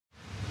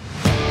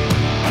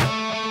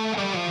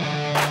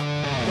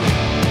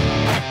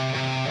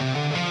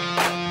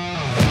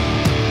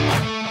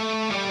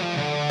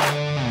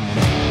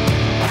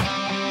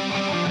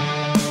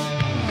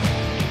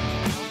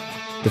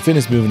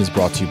Fitness Movement is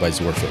brought to you by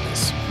Zor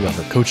Fitness. We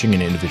offer coaching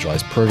and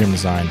individualized program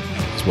design,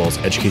 as well as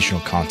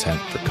educational content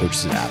for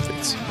coaches and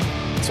athletes.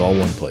 It's all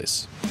one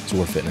place,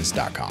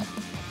 zorfitness.com.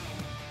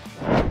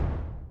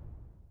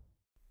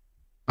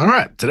 All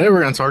right, today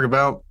we're going to talk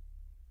about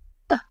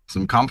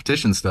some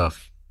competition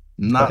stuff.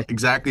 Not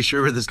exactly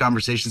sure where this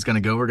conversation is going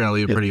to go. We're going to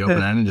leave it pretty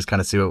open-ended and just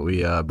kind of see what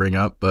we bring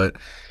up, but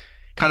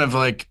kind of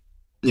like,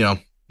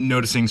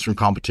 noticing some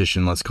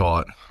competition, let's call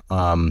it.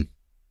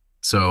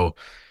 So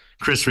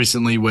Chris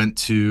recently went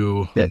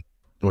to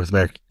North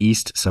America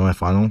East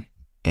semifinal,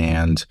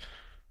 and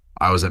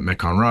I was at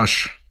MetCon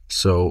Rush.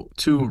 So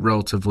two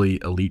relatively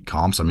elite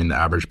comps. I mean, the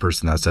average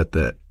person that's at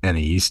the NA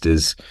East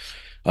is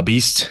a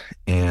beast,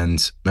 and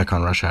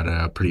MetCon Rush had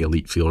a pretty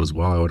elite field as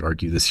well, I would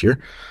argue, this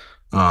year.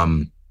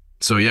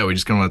 So yeah, we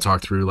just kind of want to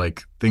talk through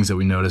like things that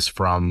we noticed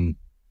from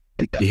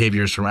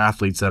behaviors from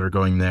athletes that are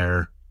going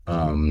there.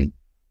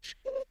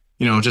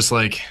 Just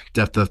like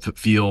depth of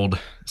field,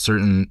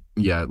 certain,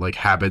 like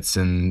habits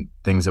and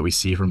things that we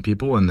see from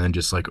people. And then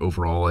just like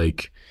overall,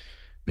 like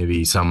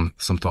maybe some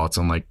thoughts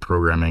on like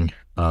programming,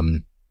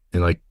 and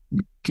like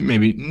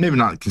maybe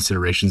not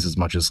considerations as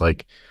much as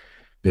like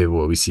maybe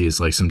what we see is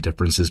like some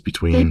differences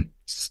between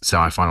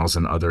semifinals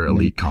and other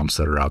elite comps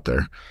that are out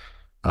there.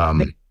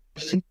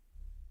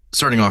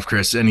 Starting off,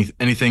 Chris,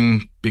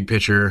 anything big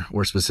picture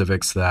or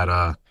specifics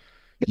that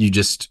you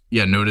just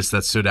noticed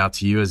that stood out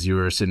to you as you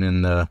were sitting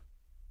in the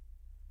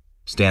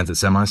stands at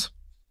semis?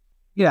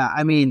 Yeah,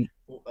 I mean,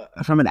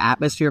 from an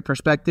atmosphere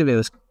perspective,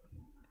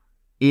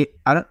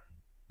 I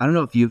don't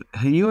know if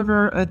have you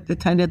ever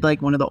attended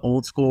like one of the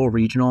old school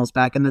regionals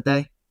back in the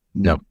day?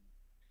 No.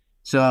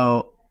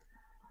 So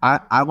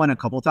I went a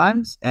couple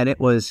times and it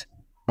was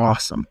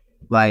awesome.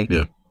 Like,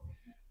 yeah,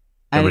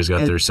 everybody's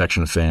got their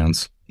section of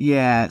fans.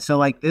 Yeah, so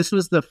like this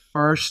was the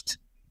first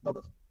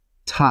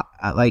top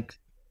like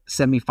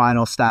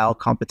semifinal style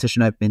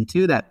competition I've been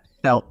to that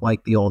felt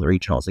like the old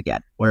regionals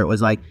again, where it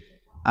was like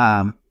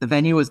the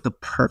venue was the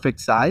perfect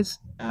size.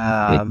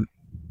 There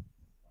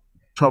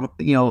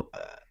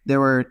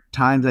were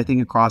times I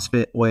think in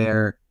CrossFit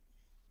where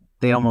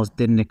they almost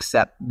didn't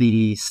accept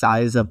the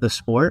size of the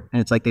sport,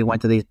 and it's like they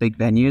went to these big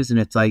venues and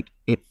it's like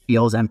it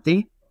feels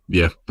empty.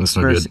 Yeah, that's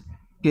not good.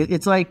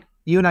 It's like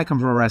you and I come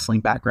from a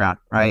wrestling background,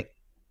 right?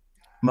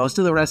 Most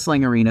of the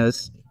wrestling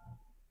arenas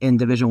in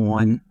Division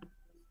I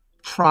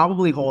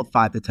probably hold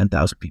 5,000 to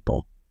 10,000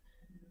 people.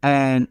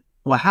 And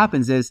what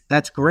happens is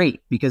that's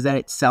great because then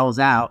it sells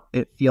out,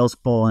 it feels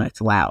full, and it's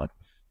loud.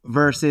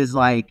 Versus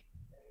like,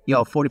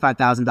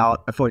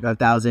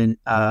 45,000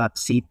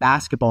 seat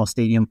basketball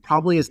stadium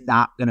probably is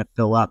not going to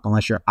fill up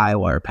unless you're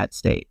Iowa or Penn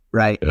State,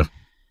 right? Yeah.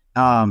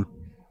 And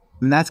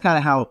that's kind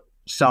of how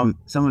some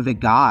of it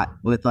got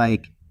with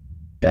like.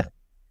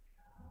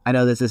 I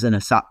know this isn't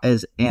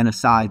an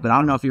aside, but I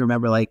don't know if you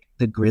remember like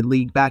the Grid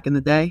League back in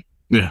the day.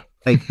 Yeah.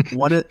 Like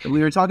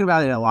we were talking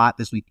about it a lot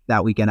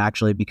that weekend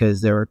actually,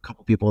 because there were a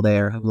couple people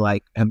there who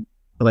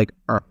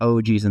are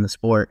OGs in the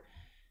sport.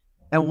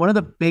 And one of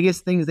the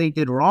biggest things they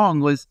did wrong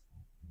was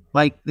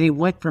like they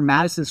went for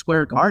Madison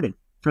Square Garden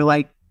for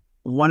like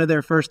one of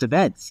their first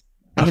events.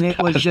 And it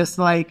was just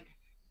like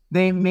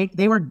they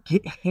were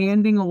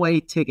handing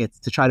away tickets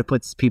to try to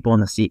put people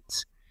in the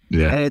seats.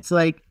 Yeah. And it's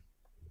like,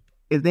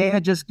 if they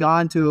had just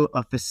gone to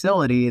a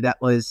facility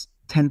that was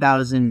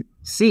 10,000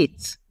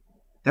 seats,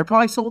 they're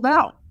probably sold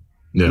out.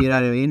 Yeah. You know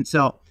what I mean?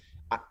 So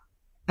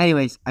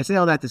anyways, I say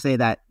all that to say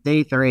that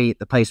day 3,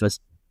 the place was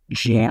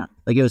jammed.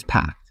 Like it was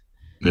packed.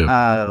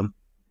 Yeah.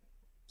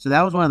 So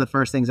that was one of the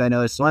first things I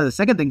noticed. So one of the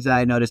second things that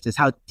I noticed is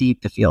how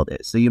deep the field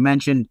is. So you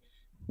mentioned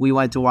we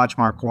went to watch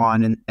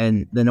MetCon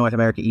and the North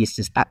America East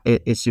is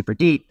super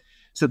deep.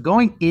 So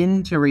going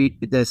into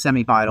the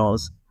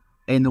semifinals,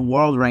 in the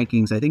world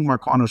rankings, I think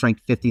MetCon was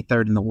ranked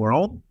 53rd in the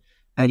world,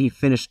 and he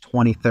finished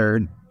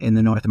 23rd in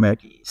the North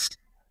America East.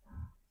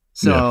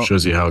 So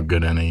shows you how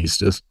good NA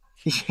East is.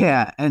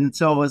 Yeah, and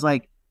so it was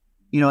like,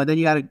 and then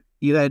you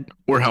had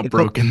or how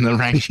broken the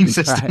ranking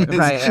system is.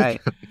 Right.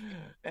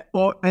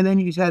 Well, and then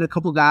you had a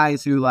couple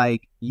guys who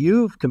like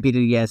you've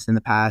competed against in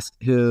the past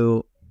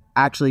who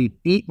actually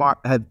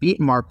have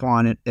beaten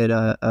MetCon at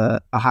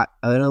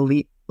an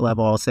elite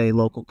level, I'll say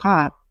local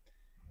comp,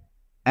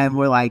 and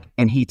we're like,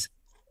 and he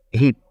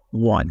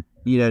won,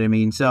 you know what I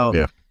mean? So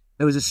yeah.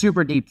 It was a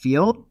super deep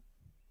field.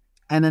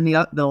 And then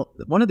the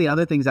one of the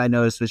other things I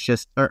noticed was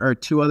just, or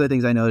two other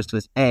things I noticed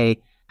was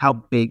how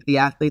big the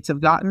athletes have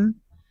gotten.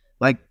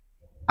 Like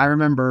I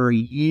remember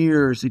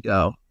years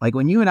ago, like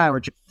when you and I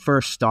were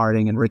first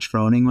starting and Rich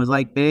Froning was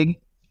like big,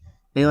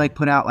 they like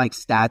put out like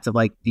stats of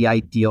like the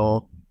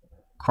ideal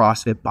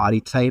CrossFit body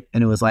type.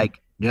 And it was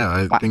like,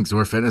 yeah, I think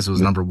Zor Fitness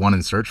was number 1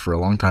 in search for a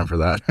long time for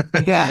that.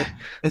 Yeah.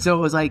 And so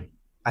it was like,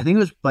 I think it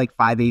was like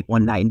 5'8",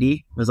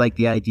 190 was like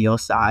the ideal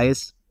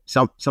size,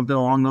 something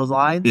along those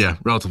lines. Yeah,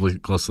 relatively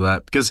close to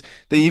that, because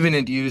they even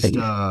had used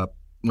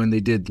when they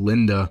did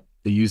Linda,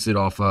 they used it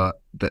off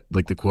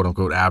like the quote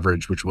unquote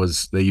average, which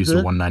was they used a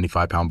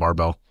 195 pound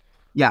barbell.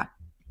 Yeah,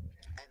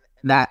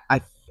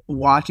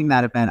 watching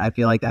that event, I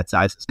feel like that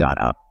size has gone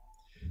up.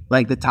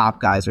 Like the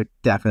top guys are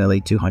definitely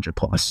 200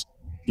 plus.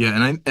 Yeah,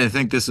 and I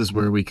think this is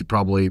where we could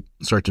probably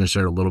start to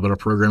insert a little bit of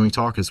programming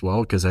talk as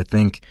well, because I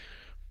think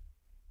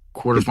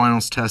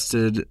quarterfinals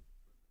tested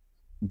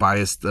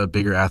biased the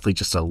bigger athlete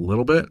just a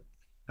little bit.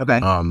 Okay.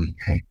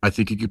 I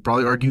think you could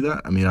probably argue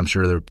that. I mean, I'm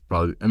sure they're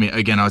probably, I mean,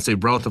 again, I would say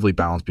relatively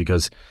balanced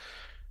because,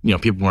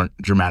 people weren't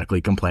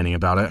dramatically complaining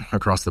about it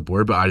across the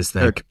board, but I just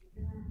think,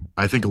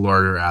 I think a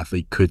larger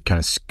athlete could kind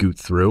of scoot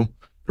through,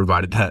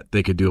 provided that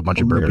they could do a bunch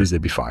of burpees,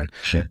 they'd be fine.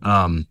 Shit.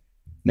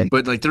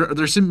 But like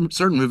there's some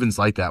certain movements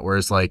like that where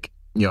it's like,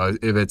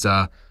 if it's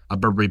a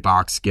burpee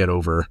box get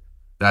over,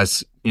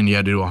 and you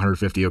had to do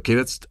 150. Okay,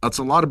 that's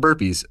a lot of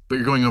burpees, but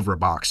you're going over a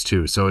box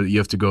too, so you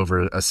have to go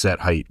over a set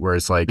height. Where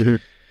it's like,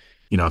 if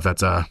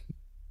that's a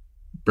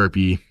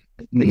burpee,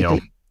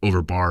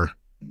 over bar,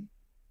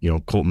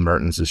 Colton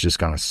Mertens is just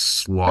gonna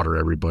slaughter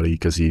everybody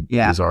because he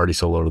is already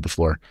so low to the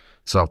floor.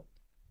 So,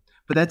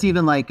 but that's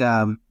even it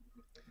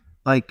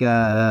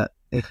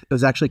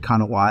was actually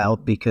kind of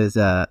wild because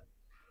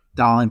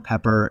Dallin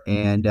Pepper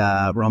and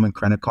Roman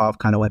Krenikov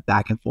kind of went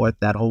back and forth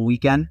that whole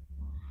weekend,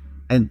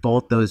 and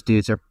both those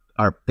dudes are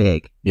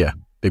big. Yeah,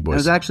 big boys. It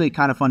was actually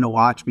kind of fun to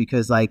watch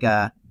because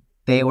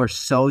they were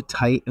so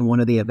tight in one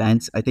of the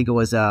events. I think it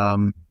was at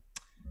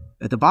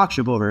the box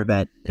ship over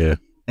event. Yeah,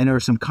 and there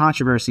was some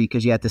controversy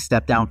because you had to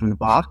step down from the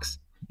box.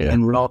 Yeah.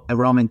 And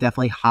Roman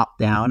definitely hopped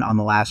down on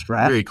the last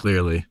rep. Very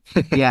clearly.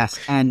 Yes,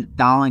 and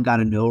Dallin got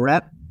a no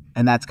rep,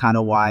 and that's kind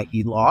of why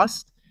he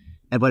lost.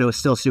 But it was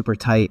still super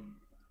tight.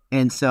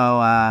 And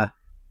so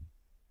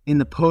in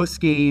the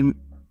post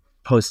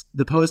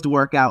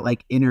workout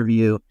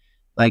interview,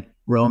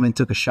 Roman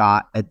took a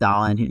shot at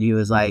Dallin, and he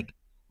was like,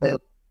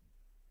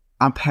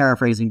 I'm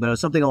paraphrasing, but it was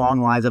something along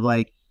the lines of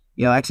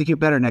execute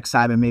better next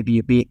time and maybe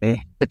you beat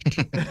me.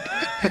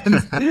 and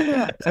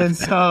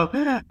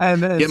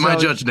then get my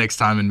judge next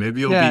time and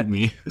maybe you'll beat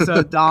me.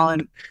 So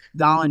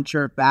Dallin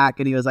chirped back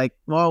and he was like,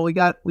 well, we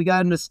got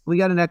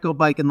an echo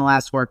bike in the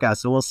last workout,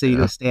 so we'll see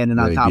who's standing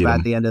on top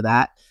at the end of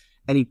that.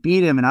 And he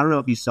beat him, and I don't know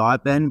if you saw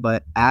it, Ben,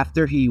 but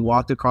after he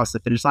walked across the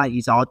finish line,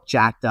 he's all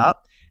jacked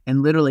up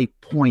and literally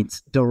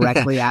points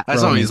directly at I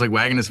Roman. saw him. He's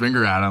wagging his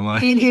finger at him.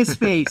 In his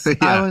face. Yeah.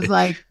 I was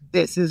like,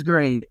 this is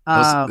great.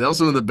 That was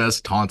some of the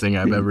best taunting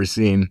I've ever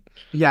seen.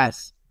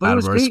 Yes. But out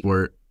of our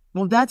sport.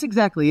 Well, that's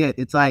exactly it.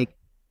 It's I'm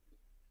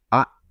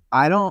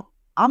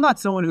not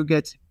someone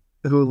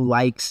who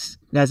likes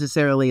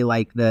necessarily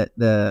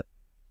the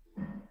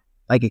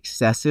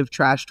excessive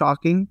trash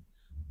talking,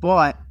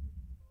 but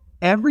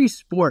every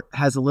sport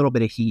has a little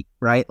bit of heat,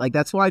 right?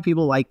 That's why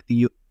people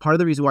part of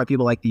the reason why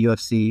people like the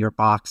UFC or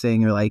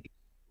boxing or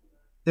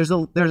there's a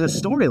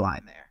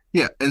storyline there.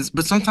 Yeah,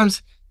 but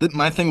sometimes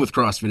my thing with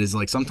CrossFit is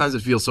sometimes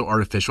it feels so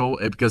artificial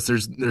because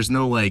there's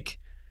no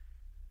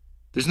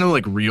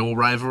real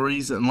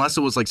rivalries unless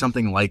it was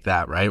something like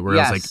that, right? Where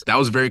it was that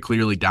was very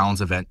clearly Dallin's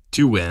event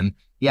to win.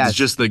 Yeah, it's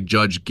just the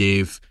judge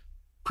gave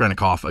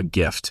Krenikov a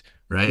gift.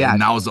 Right. Yeah.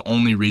 And that was the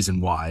only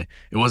reason why.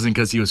 It wasn't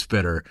because he was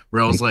fitter.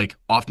 Where I was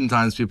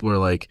oftentimes people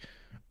are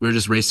we're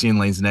just racing in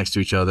lanes next to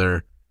each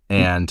other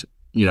and,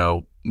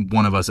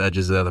 one of us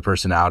edges the other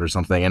person out or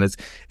something. And it's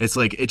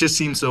it just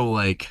seems so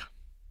who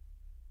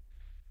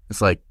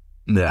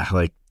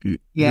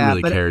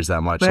really cares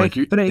that much?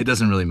 It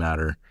doesn't really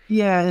matter.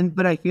 Yeah.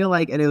 But I feel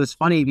and it was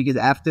funny because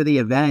after the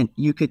event,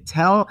 you could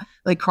tell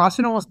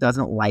CrossFit almost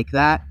doesn't like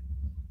that.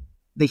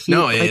 The heat.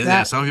 No,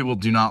 that. Some people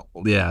do not.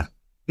 Yeah.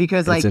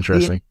 Because it's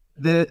interesting.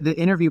 The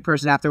interview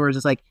person afterwards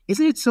is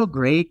isn't it so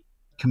great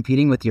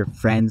competing with your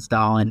friends,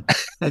 Dallin?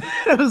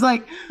 It was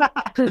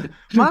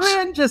my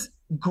man just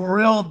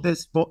grilled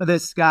this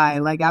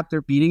guy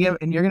after beating him,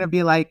 and you're gonna be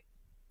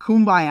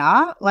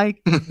kumbaya?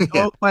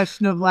 No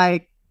question of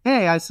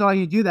hey, I saw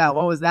you do that.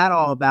 What was that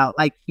all about?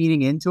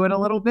 Feeding into it a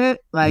little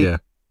bit,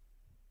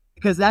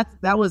 because that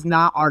was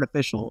not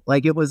artificial.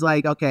 It was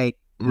okay,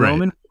 right.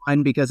 Roman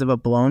won because of a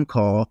blown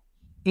call,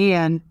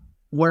 and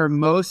where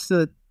most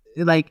of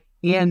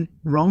and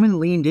Roman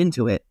leaned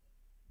into it.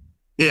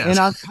 Yeah. And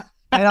on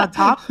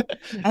top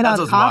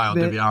wild,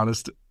 of it, to be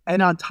honest.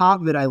 And on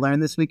top of it, I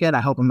learned this weekend,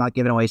 I hope I'm not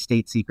giving away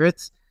state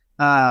secrets.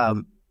 I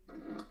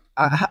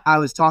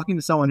was talking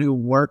to someone who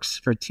works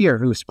for Tier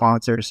who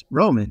sponsors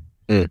Roman.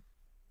 Mm.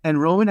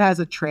 And Roman has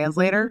a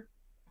translator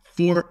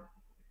for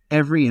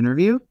every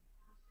interview.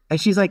 And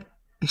she's like,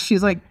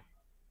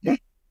 I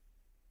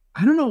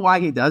don't know why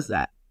he does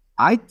that.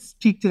 I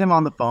speak to him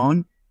on the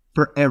phone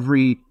for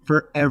every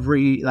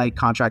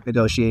contract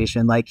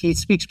negotiation. He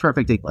speaks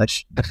perfect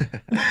English.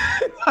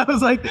 I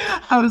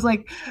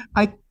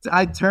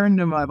turned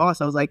to my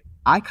boss. I was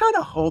I kind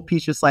of hope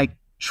he's just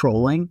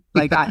trolling.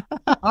 No,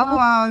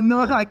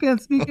 I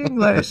can't speak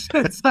English.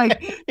 It's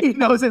he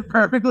knows it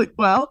perfectly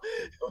well.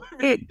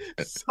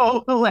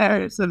 So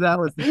hilarious if that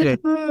was the case.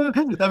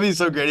 That'd be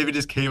so great if he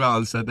just came out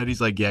and said that.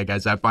 He's yeah,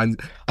 guys,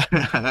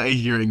 I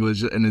hear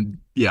English and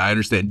I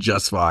understand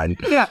just fine.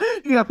 Yeah,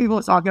 you got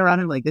people talking around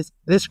him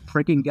this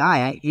freaking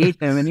guy, I hate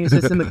him, and he's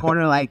just in the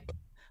corner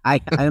I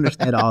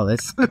understand all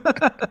this.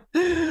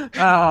 That'd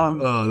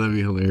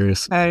be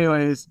hilarious.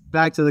 Anyways,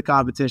 back to the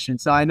competition.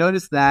 So I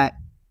noticed that,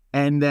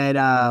 and then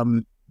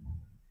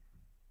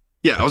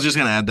Yeah, I was just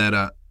gonna add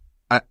that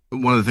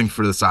one of the things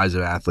for the size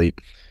of athlete,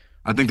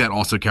 I think that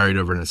also carried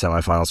over in the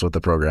semifinals with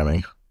the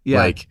programming.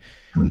 Yeah.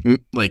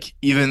 Like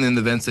even in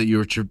the events that you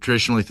would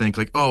traditionally think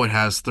like, oh, it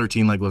has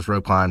 13 legless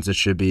rope climbs, it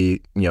should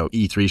be,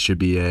 E3 should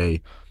be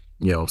a,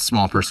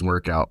 small person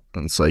workout.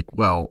 And it's like,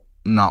 well,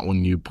 not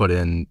when you put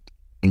in,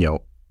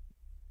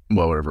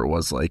 whatever it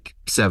was, like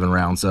 7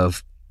 rounds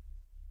of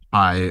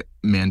high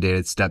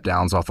mandated step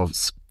downs off of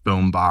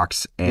foam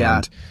box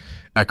and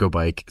echo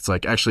bike. It's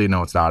like, actually,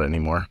 no, it's not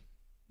anymore.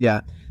 Yeah.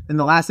 And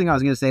the last thing I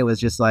was going to say was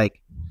just like,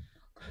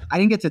 I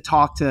didn't get to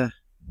talk to,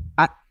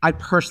 I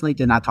personally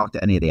did not talk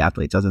to any of the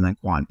athletes other than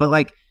Quan, but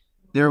like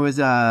there was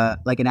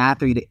like an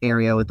athlete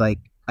area with like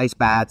ice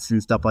bats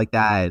and stuff like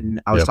that.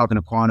 And I was talking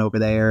to Quan over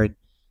there.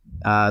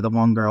 The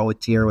one girl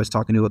with Tier was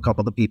talking to a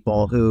couple of the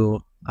people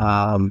who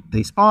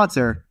they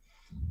sponsor.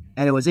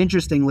 And it was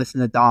interesting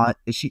listening to Don.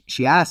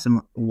 She asked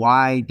him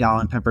why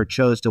Dallin Pepper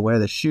chose to wear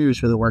the shoes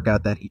for the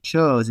workout that he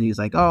chose. And he's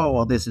like, oh,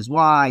 well, this is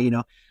why,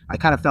 I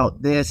kind of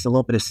felt this, a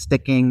little bit of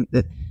sticking.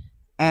 And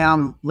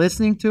I'm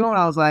listening to him and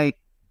I was like,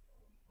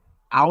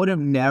 I would have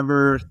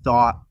never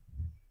thought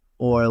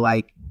or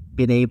like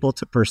been able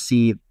to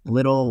perceive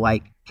little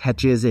like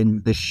catches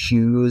in the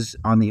shoes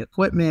on the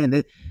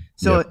equipment.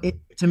 So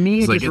to me,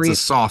 it's like it's a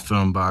soft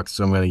foam box.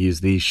 So I'm going to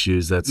use these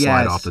shoes that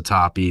slide off the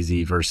top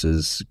easy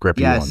versus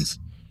grippy ones.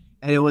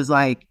 And it was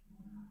like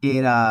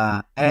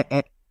and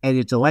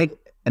it's a leg.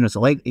 And it's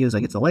a leg. He was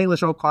like, it's a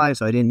legless rope climb,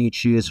 so I didn't need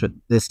shoes for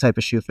this type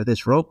of shoe for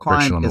this rope climb.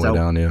 Friction on the way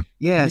down,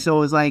 yeah. So it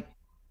was like,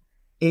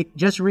 it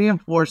just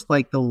reinforced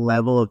like the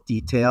level of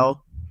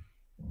detail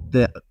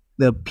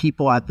the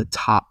people at the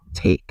top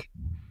take.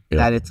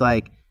 That it's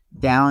like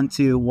down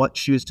to what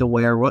shoes to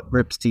wear, what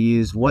grips to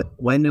use,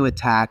 when to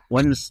attack,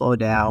 when to slow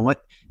down,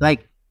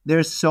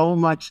 there's so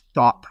much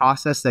thought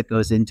process that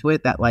goes into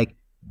it that like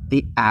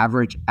the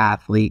average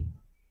athlete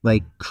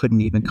like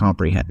couldn't even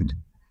comprehend.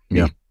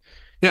 Yeah.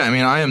 Yeah, I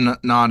mean, I am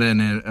not an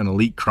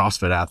elite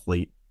CrossFit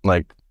athlete.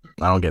 Like,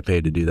 I don't get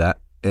paid to do that.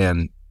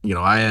 And,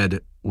 I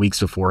had weeks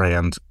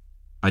beforehand,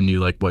 I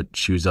knew, like, what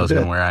shoes I was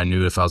going to wear. I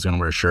knew if I was going to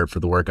wear a shirt for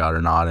the workout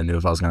or not. I knew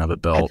if I was going to have a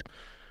belt.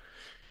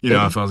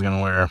 If I was going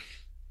to wear,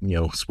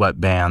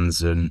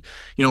 sweatbands and,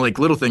 like,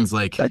 little things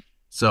like,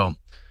 so,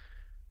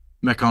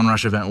 MetCon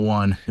Rush Event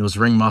 1, it was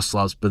ring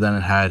muscle-ups, but then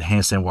it had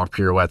handstand walk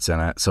pirouettes in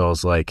it. So I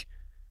was like,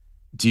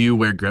 do you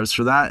wear grips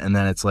for that? And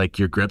then it's like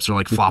your grips are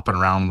like flopping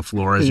around on the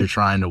floor as you're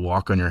trying to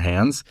walk on your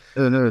hands.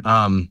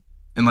 And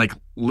like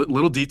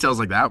little details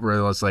like that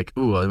where it's like,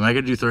 ooh, am I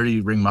going to do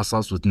 30 ring muscle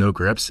ups with no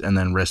grips and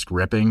then risk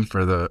ripping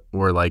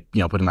or like,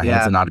 putting my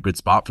hands in not a good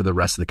spot for the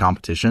rest of the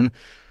competition.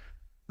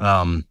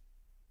 And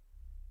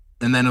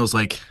then it was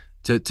like,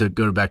 to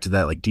go back to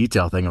that like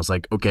detail thing, I was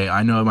like, okay,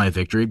 I know my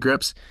victory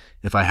grips.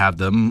 If I have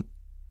them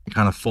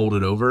kind of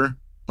folded over,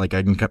 like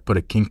I can put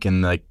a kink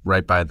in like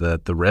right by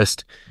the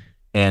wrist,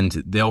 and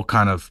they'll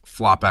kind of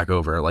flop back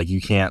over. Like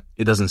it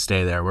doesn't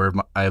stay there. Where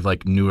I have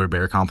like newer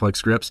Bear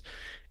Complex grips,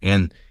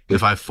 and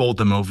if I fold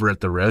them over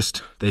at the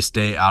wrist, they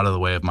stay out of the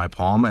way of my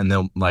palm, and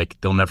they'll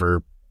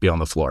never be on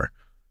the floor.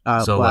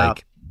 So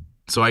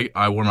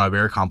I wore my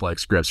Bear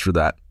Complex grips for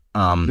that.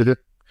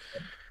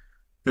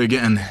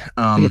 Again,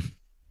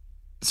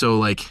 so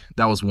like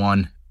that was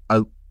one.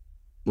 I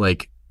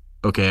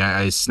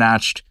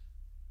snatched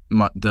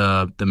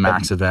the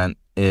max event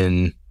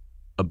in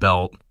a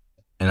belt.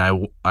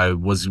 And I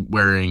was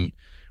wearing,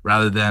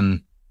 rather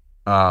than,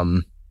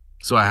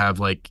 so I have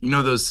like,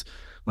 those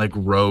like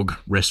Rogue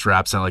wrist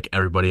wraps that like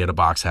everybody at a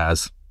box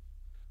has.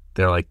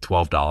 They're like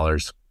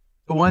 $12.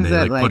 The ones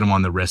that like put them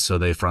on the wrist so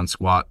they front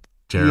squat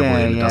terribly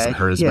and it doesn't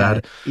hurt as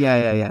bad.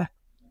 Yeah.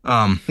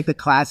 Like the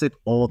classic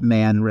old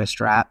man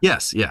wrist wrap.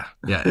 Yes, yeah.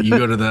 You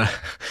go to the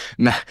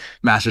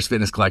Masters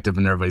Fitness Collective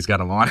and everybody's got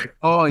them on.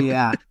 Oh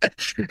yeah.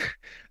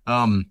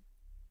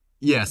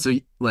 Yeah, so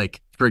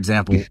like for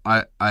example,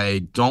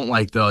 I don't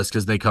like those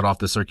because they cut off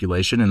the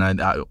circulation, and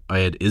I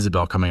had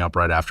Isabel coming up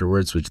right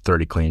afterwards with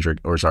 30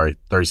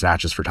 30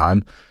 snatches for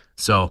time.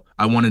 So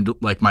I wanted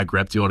like my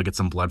grip to be able to get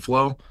some blood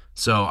flow.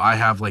 So I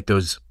have like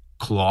those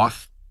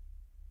cloth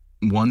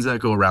ones that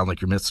go around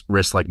like your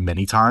wrist like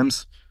many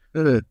times.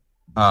 So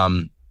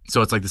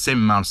it's like the same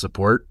amount of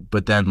support,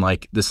 but then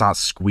like it's not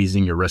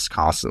squeezing your wrist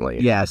constantly.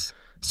 Yes.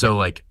 So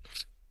like,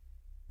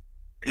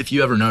 if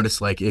you ever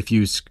notice, like if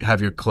you have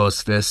your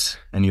closed fists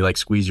and you like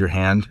squeeze your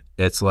hand,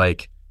 it's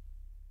like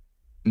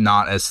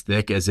not as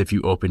thick as if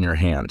you open your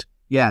hand.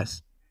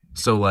 Yes.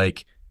 So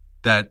like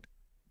that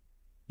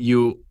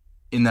you,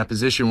 in that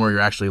position where you're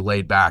actually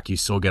laid back, you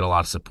still get a lot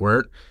of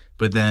support,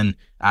 but then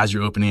as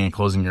you're opening and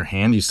closing your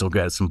hand, you still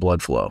get some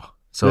blood flow.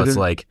 So it's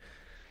like,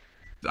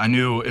 I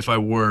knew if I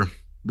wore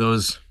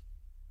those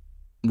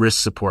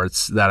wrist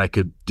supports that I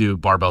could do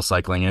barbell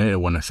cycling in it,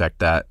 it wouldn't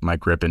affect my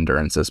grip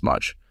endurance as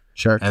much.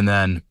 Sure. And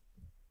then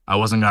I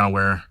wasn't going to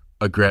wear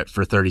a belt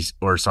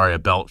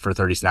for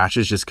 30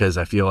 snatches just because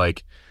I feel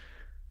like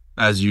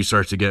as you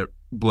start to get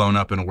blown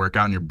up in a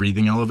workout and your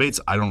breathing elevates,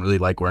 I don't really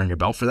like wearing a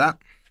belt for that.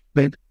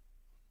 Babe.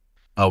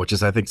 Which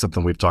is, I think,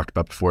 something we've talked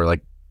about before,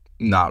 like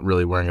not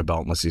really wearing a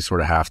belt unless you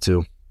sort of have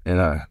to in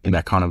a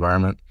MetCon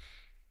environment.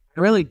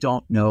 I really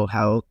don't know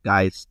how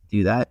guys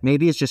do that.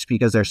 Maybe it's just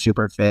because they're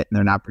super fit and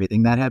they're not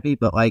breathing that heavy.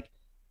 But like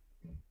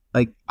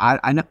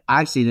I know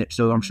I've seen it,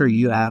 so I'm sure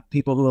you have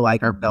people who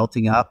like are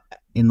belting up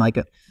in like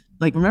a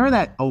remember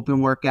that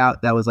open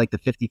workout that was like the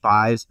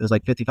 55s? It was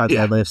like 55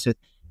 deadlifts,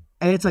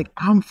 and it's like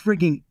I'm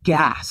freaking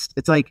gassed.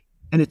 It's like,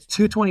 and it's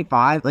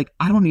 225. Like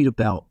I don't need a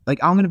belt. Like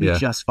I'm gonna be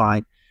just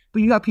fine.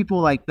 But you got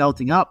people like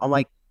belting up. I'm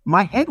like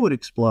my head would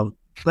explode.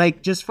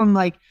 Like just from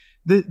like.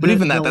 But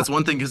even that's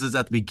one thing because it's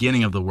at the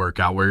beginning of the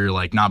workout where you're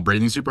like not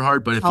breathing super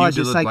hard. But if you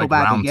did like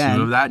round 2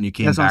 of that and you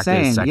came back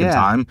a second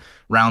time,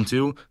 round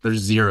 2, there's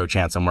zero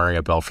chance I'm wearing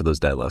a belt for those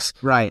deadlifts.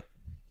 Right.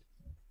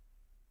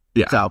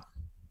 Yeah. So,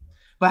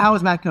 but how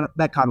was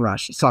MetCon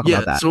Rush? Let's talk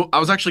about that. So I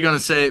was actually going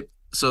to say,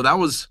 so that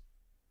was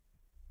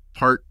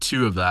part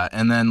 2 of that.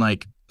 And then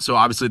like, so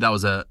obviously that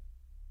was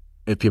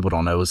if people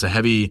don't know, it was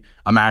a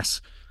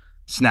max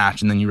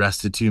snatch. And then you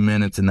rested 2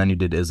 minutes and then you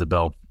did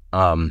Isabel.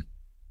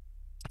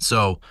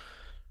 So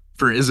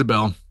for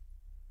Isabel,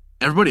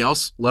 everybody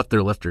else left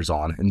their lifters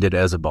on and did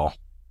Isabel,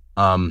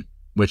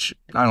 which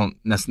not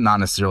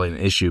necessarily an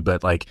issue,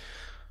 but like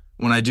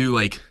when I do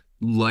like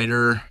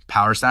lighter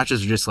power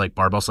snatches or just like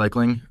barbell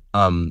cycling,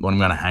 when I'm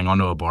going to hang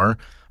onto a bar,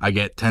 I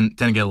tend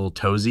to get a little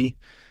toesy.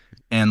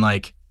 And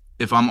like,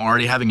 if I'm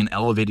already having an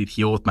elevated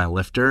heel with my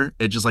lifter,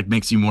 it just like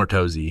makes you more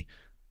toesy.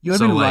 You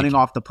would have been running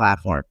off the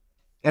platform.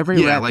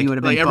 Every rep you would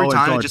have been every forward,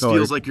 time forward, it just forward.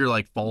 feels like you're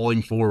like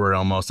falling forward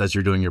almost as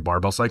you're doing your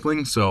barbell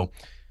cycling. So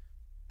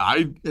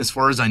as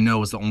far as I know,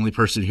 was the only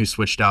person who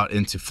switched out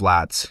into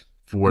flats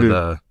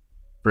for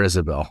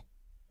Isabel.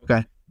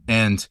 Okay.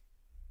 And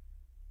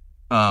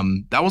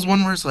that was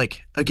one where it's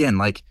like, again,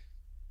 like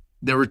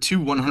there were 2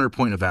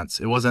 100-point events.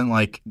 It wasn't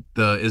like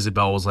the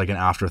Isabel was like an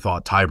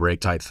afterthought tie-break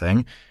type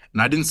thing.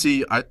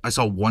 And I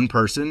saw one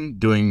person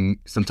doing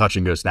some touch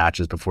and go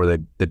snatches before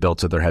they built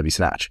to their heavy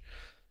snatch.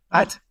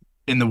 What?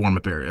 In the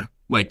warm-up area.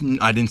 Like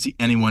I didn't see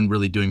anyone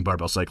really doing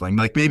barbell cycling.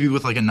 Like maybe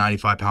with like a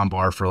 95-pound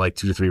bar for like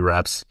 2 to 3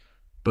 reps,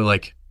 but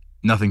like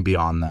nothing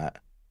beyond that.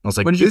 I was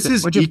like, this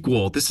is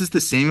equal. This is the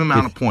same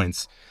amount of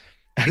points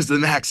as the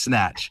max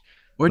snatch.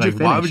 Where'd you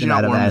finish? Why would you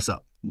not warm this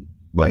up?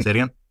 Say it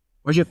again?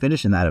 Where'd you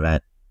finish in that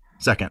event?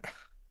 Second.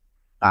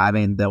 I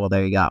mean, well,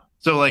 there you go.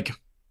 So like,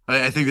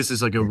 I think this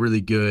is like a really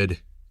good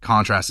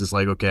contrast. It's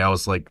like, okay, I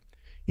was like,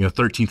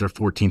 13th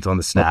or 14th on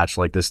the snatch.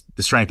 Like the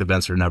strength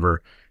events are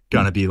never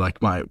gonna be like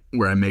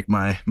where I make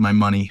my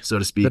money, so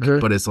to speak.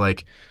 But it's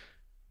like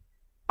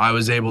I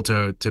was able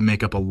to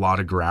make up a lot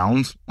of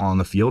ground on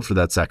the field for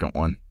that second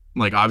one.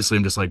 Like obviously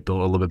I'm just like built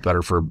a little bit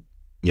better for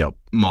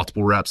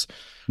multiple reps,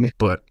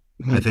 but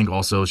I think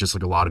also it's just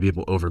like a lot of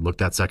people overlooked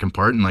that second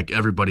part, and like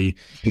everybody,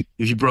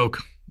 if you broke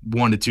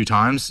 1 to 2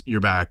 times, you're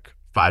back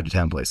 5 to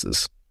 10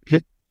 places.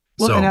 Well,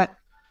 so, and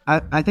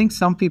I think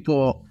some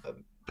people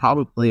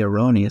probably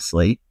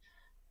erroneously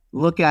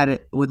would look at an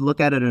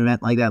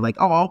event like that, like,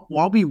 oh,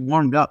 I'll be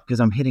warmed up because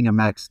I'm hitting a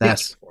max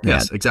snatch.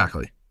 Yes,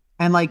 exactly.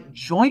 And like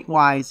joint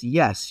wise,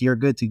 yes, you're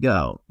good to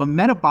go, but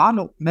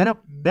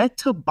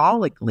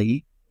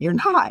metabolically, you're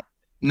not.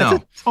 No,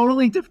 it's a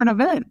totally different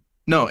event.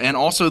 No, and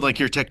also like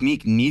your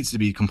technique needs to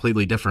be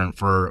completely different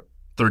for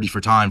 30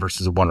 for time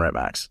versus a 1 rep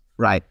max.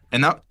 Right.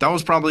 And that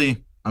was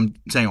probably, I'm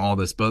saying all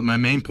this, but my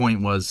main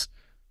point was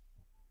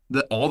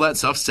that all that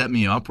stuff set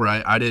me up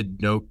where I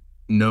did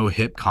no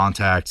hip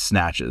contact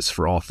snatches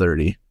for all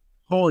 30.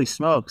 Holy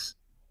smokes.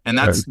 And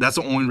that's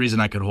the only reason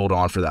I could hold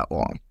on for that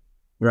long.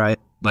 Right.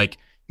 Like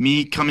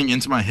me coming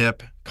into my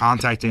hip,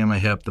 contacting on my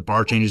hip, the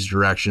bar changes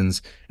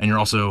directions, and you're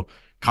also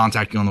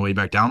contacting on the way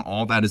back down.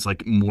 All that is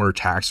like more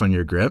tax on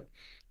your grip.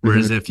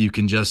 Whereas if you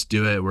can just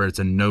do it where it's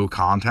a no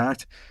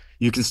contact,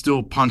 you can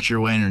still punch your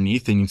way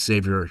underneath and you can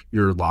save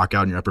your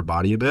lockout in your upper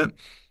body a bit.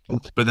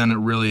 But then it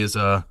really is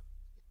a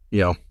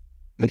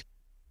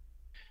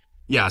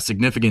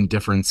significant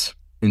difference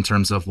in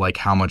terms of like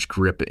how much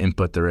grip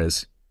input there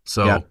is.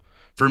 So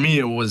for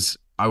me,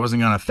 I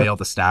wasn't going to fail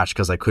the snatch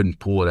because I couldn't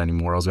pull it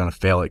anymore. I was going to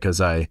fail it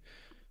because I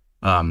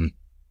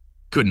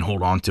couldn't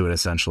hold on to it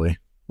essentially.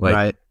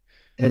 Like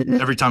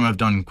every time I've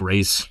done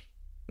Grace,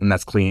 and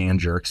that's clean and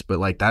jerks, but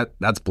like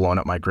that's blowing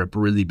up my grip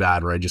really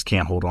bad where I just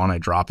can't hold on. I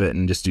drop it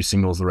and just do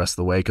singles the rest of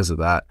the way because of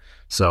that.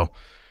 So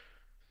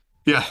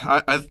yeah,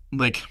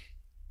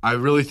 I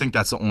really think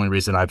that's the only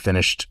reason I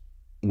finished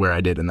where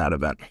I did in that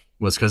event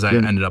was because I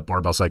ended up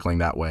barbell cycling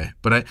that way.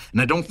 But I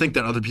don't think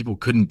that other people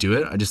couldn't do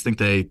it. I just think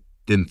they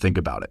didn't think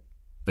about it.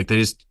 Like they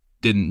just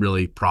didn't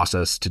really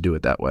process to do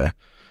it that way.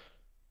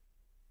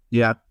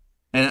 Yeah.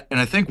 And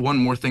I think one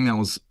more thing that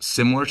was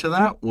similar to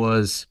that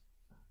was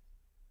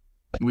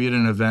we had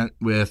an event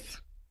with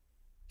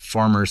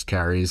farmers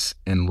carries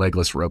and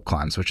legless rope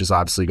climbs, which is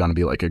obviously going to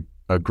be like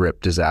a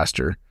grip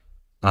disaster.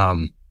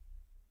 And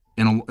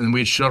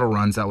we had shuttle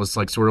runs that was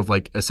like sort of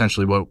like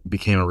essentially what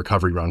became a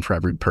recovery run for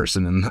every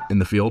person in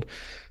the field.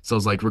 So it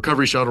was like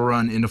recovery shuttle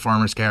run into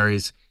farmers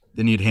carries.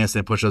 Then you'd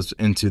handstand push-ups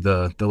into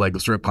the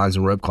legless rope climbs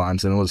and rope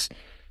climbs. And it was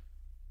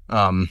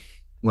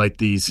like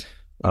these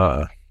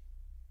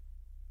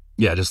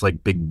just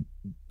like big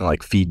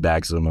like feed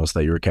bags almost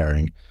that you were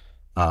carrying.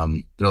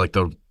 They're like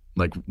the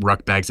like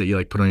ruck bags that you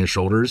like put on your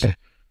shoulders.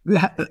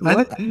 What?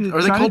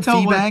 Are they called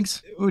fee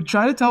bags?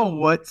 Try to tell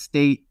what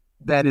state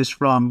that is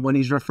from when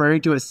he's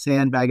referring to a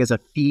sandbag as a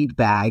feed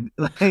bag.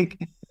 Like,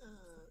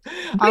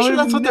 I'm sure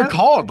that's what they're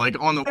called, like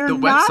on the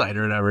website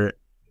or whatever.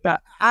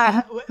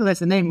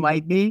 Listen, they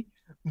might be,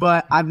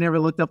 but I've never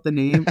looked up the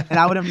name, and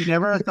I would have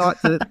never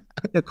thought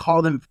to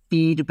call them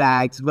feed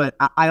bags. But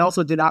I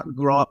also did not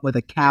grow up with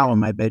a cow in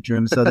my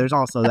bedroom, so there's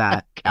also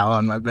that. Cow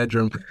in my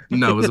bedroom?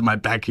 No, it was in my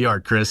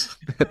backyard, Chris.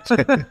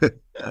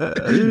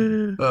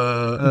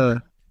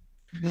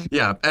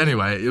 Yeah.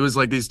 Anyway, it was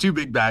like these two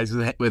big bags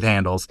with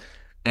handles,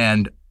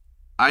 and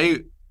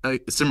I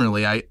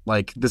similarly, I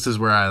like, this is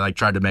where I like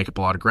tried to make up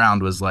a lot of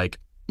ground. Was like,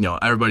 you know,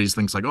 everybody just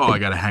thinks like, oh, I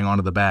got to hang on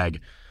to the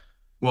bag.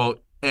 Well,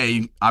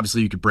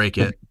 obviously you could break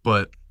it,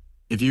 but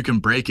if you can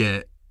break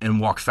it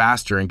and walk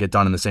faster and get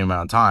done in the same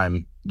amount of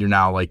time, you're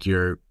now like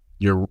your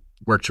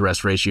work to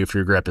rest ratio for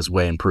your grip is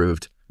way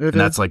improved. And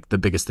that's like the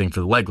biggest thing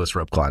for the legless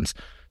rope climbs.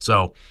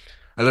 So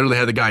I literally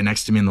had the guy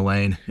next to me in the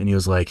lane, and he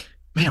was like,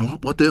 man,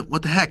 what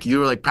the heck? You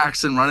were like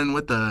practicing running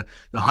with the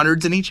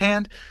hundreds in each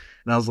hand?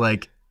 And I was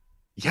like,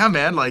 yeah,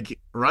 man, like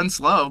run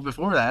slow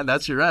before that.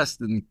 That's your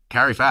rest, and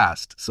carry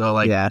fast. So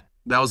like, that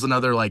was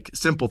another like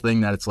simple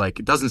thing that it's like,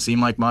 it doesn't seem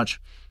like much,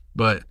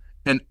 but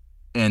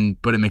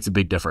it makes a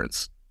big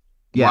difference.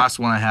 The last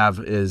one I have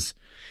is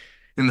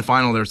in the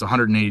final, there's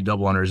 180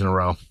 double unders in a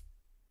row.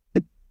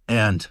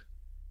 And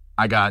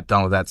I got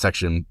done with that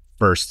section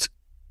first,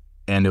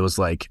 and it was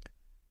like,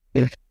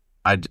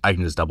 I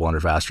can just double under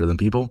faster than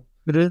people.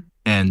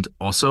 And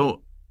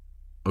also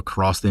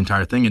across the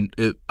entire thing. And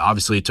it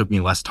took me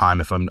less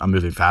time if I'm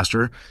moving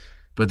faster.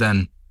 But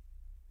then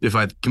if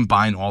I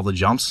combine all the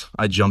jumps,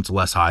 I jumped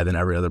less high than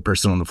every other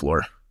person on the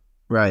floor.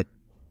 Right.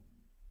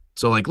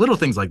 So like little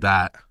things like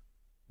that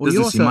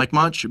doesn't seem like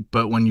much,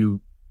 but when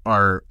you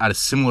are at a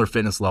similar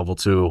fitness level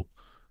to,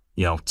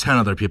 you know, 10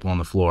 other people on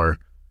the floor,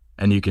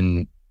 and you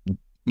can,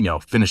 you know,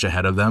 finish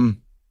ahead of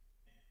them,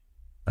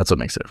 that's what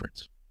makes a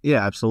difference.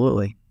 Yeah,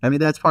 absolutely. I mean,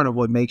 that's part of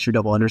what makes your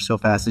double under so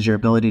fast is your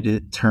ability to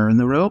turn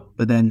the rope.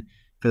 But then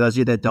for those of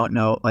you that don't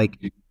know, like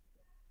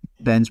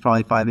Ben's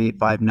probably 5'8",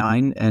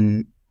 5'9",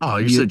 and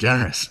you're so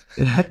generous.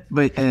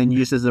 and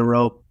uses the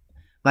rope,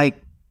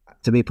 like,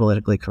 to be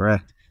politically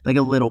correct, like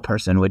a little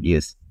person would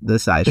use the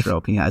size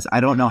rope he has.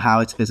 I don't know how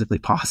it's physically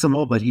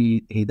possible, but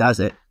he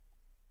does it.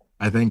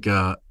 I think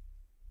the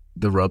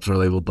ropes are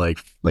labeled like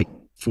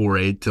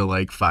 4'8" to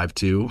like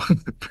 5'2"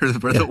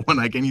 for the one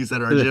I can use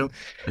at our gym.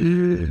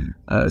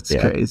 It's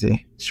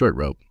crazy. Short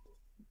rope.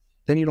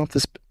 Then you don't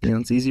have to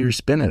it's easier to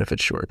spin it if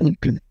it's short.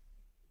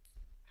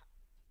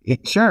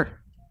 Sure.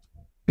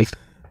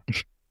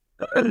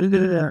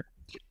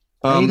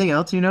 Anything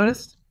else you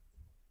noticed?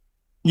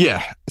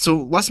 Yeah.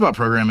 So less about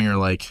programming, or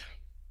like,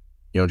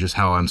 you know, just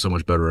how I'm so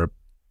much better at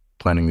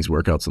planning these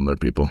workouts than other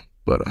people.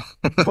 But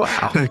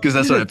wow, because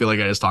that's what I feel like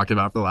I just talked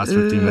about for the last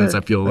 15 minutes.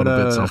 I feel a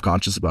little bit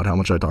self-conscious about how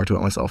much I talked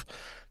about myself.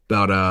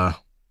 But I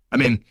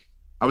mean,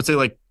 I would say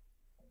like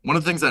one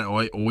of the things that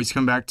I always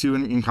come back to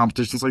in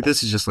competitions like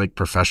this is just like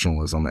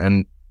professionalism,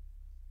 and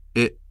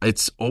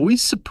it's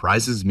always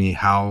surprises me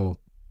how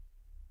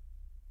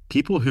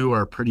people who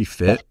are pretty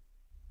fit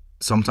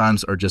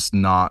sometimes are just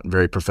not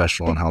very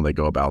professional in how they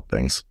go about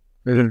things.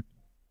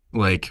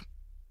 Like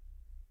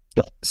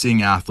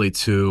seeing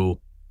athletes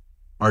who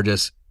are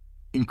just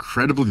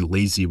incredibly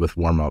lazy with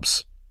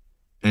warm-ups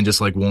and just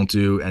like won't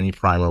do any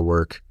primer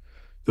work.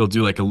 They'll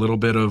do like a little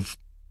bit of,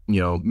 you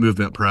know,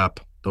 movement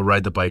prep. They'll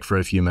ride the bike for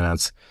a few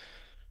minutes.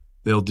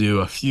 They'll do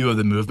a few of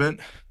the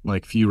movement,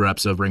 like few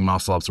reps of ring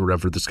muscle ups or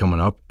whatever that's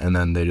coming up, and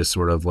then they just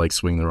sort of like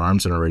swing their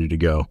arms and are ready to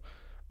go.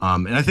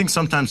 And I think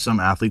sometimes some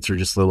athletes are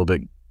just a little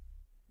bit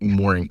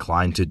more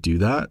inclined to do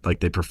that. Like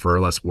they prefer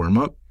less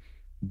warm-up.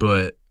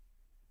 But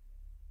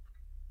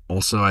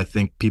also I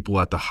think people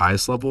at the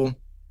highest level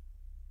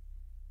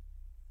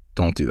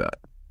don't do that.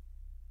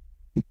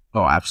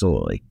 Oh,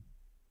 absolutely.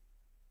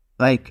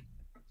 Like,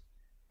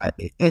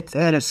 it's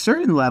at a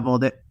certain level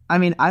that, I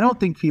mean, I don't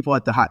think people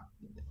at the high,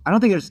 I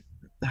don't want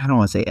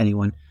to say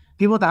anyone,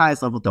 people at the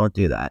highest level don't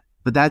do that.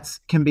 But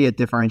can be a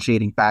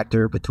differentiating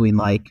factor between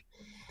like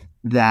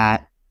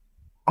that,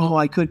 oh,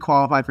 I could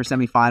qualify for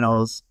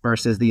semifinals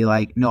versus the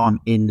like, no,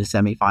 I'm in the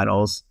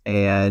semifinals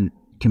and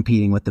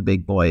competing with the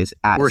big boys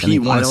at or semifinals. Heat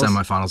 1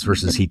 semifinals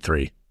versus Heat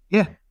 3.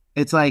 Yeah.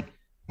 It's like,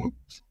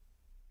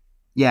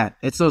 yeah,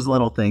 it's those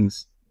little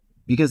things,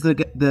 because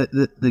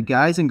the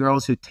guys and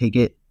girls who take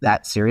it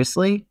that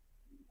seriously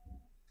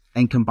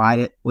and combine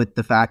it with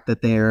the fact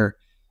that they're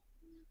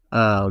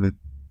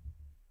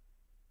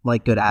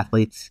like good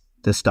athletes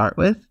to start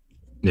with,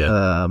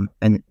 and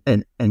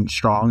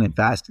strong and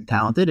fast and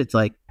talented, it's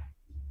like,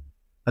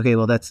 okay,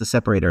 well, that's the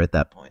separator at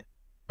that point,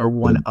 or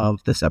one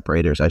of the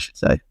separators, I should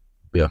say.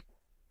 Yeah,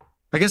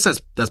 I guess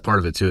that's part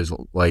of it too. Is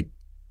like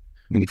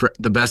for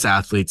the best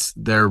athletes,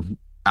 they're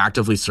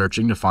actively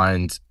searching to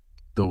find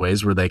the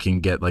ways where they can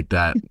get like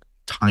that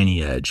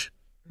tiny edge.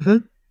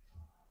 Mm-hmm.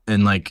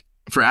 And like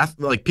for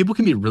like people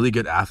can be really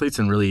good athletes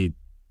and really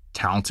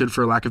talented,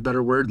 for lack of a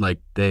better word. Like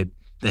they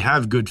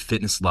have good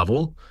fitness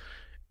level,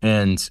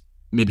 and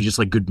maybe just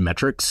like good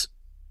metrics,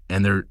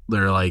 and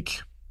they're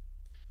like,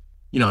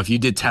 if you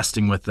did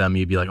testing with them,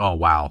 you'd be like, oh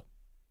wow,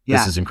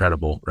 this is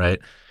incredible, right?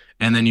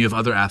 And then you have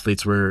other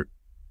athletes where,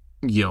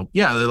 they're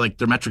like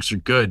their metrics are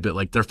good, but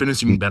like they're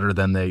finishing better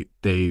than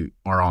they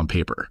are on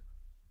paper.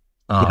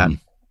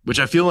 Which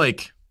I feel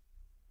like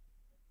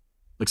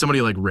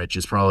somebody like Rich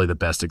is probably the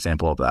best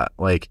example of that.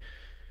 Like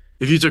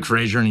if you took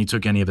Frazier and you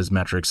took any of his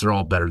metrics, they're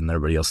all better than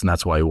everybody else, and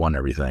that's why he won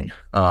everything.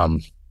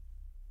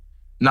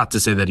 Not to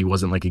say that he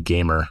wasn't like a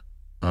gamer,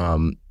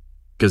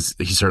 because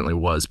he certainly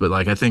was, but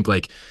like I think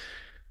like,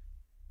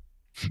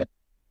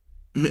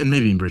 and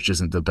maybe Rich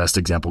isn't the best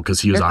example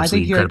because he was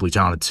obviously incredibly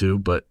talented too.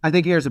 But I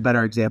think here's a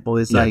better example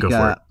is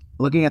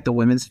looking at the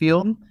women's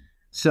field.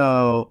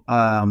 So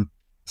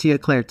Tia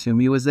Claire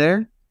Toomey was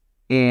there,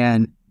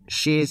 and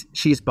she's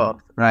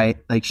both, right?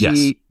 Like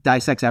she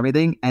dissects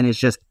everything and is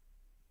just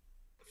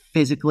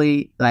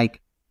physically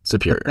like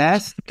superior, the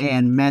best,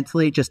 and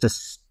mentally just a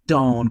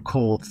stone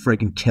cold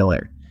freaking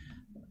killer.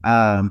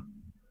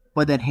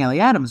 But then Haley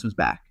Adams was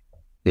back,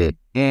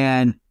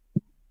 and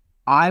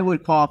I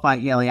would qualify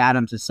Haley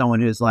Adams as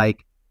someone who's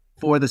like,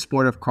 for the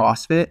sport of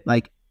CrossFit,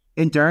 like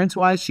endurance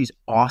wise, she's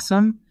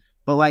awesome.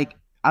 But like,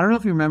 I don't know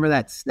if you remember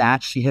that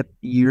snatch she hit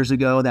years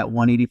ago, that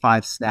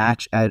 185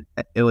 snatch at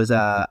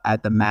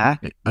the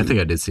MAC. I think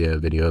I did see a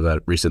video of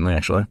that recently,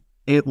 actually.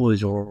 It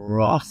was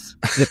rough.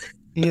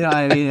 You know what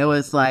I mean? It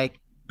was like,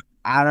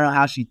 I don't know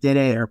how she did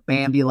it. Her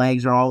Bambi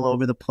legs are all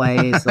over the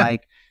place.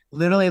 Like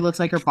literally it looks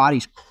like her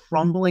body's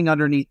crumbling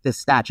underneath this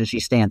snatch as she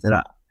stands it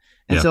up.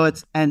 And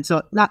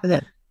so not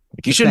that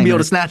you shouldn't be able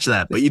to snatch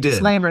that, but you did.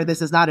 Disclaimer,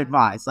 this is not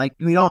advice. Like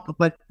we don't,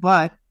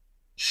 but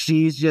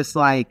she's just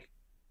like,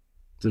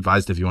 it's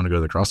advised if you want to go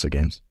to the CrossFit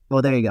Games.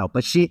 Well, there you go.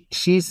 But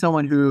she's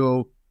someone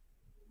who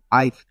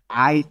I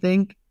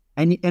think,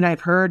 and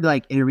I've heard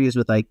like interviews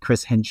with like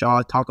Chris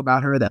Hinshaw talk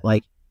about her, that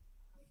like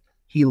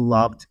he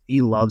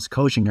loves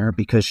coaching her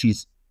because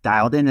she's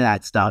dialed into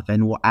that stuff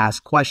and will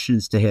ask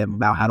questions to him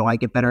about how do I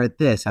get better at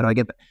this? How do I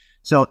get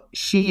So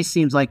she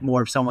seems like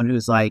more of someone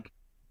who's like,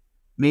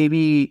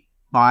 maybe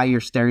by your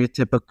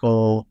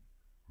stereotypical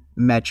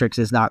metrics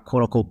is not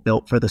quote unquote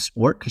built for the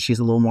sport because she's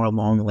a little more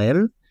long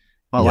lived,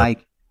 but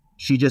like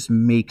she just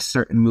makes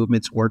certain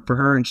movements work for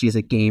her, and she's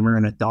a gamer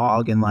and a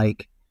dog, and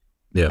like,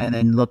 and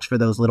then looks for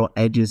those little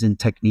edges in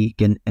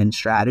technique and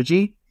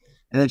strategy.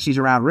 And then she's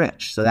around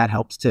Rich, so that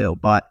helps too.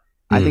 But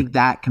I think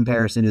that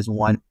comparison is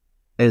one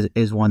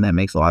that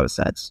makes a lot of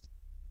sense.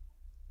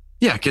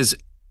 Yeah, because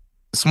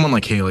someone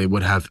like Haley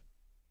would have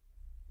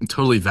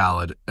totally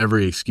valid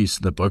every excuse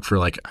in the book for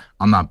like,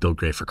 I'm not built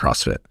great for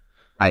CrossFit.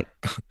 Right.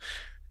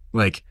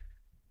 Like,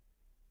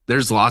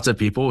 there's lots of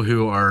people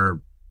who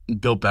are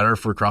built better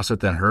for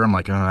CrossFit than her. I'm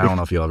like, I don't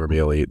know if you'll ever be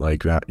elite.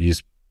 Like,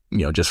 just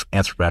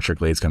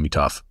anthropometrically, it's gonna be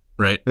tough,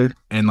 right?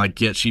 And like,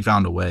 yet she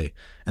found a way.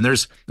 And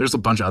there's a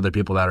bunch of other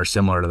people that are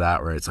similar to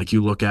that, where it's like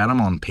you look at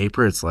them on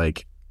paper, it's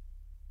like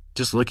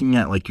just looking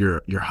at like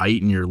your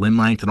height and your limb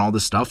length and all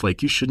this stuff,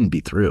 like you shouldn't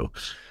be through.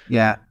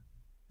 Yeah.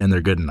 And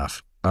they're good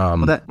enough.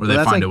 Or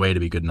they find a way to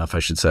be good enough, I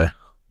should say.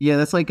 Yeah,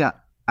 that's like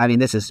I mean,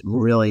 this is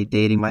really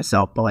dating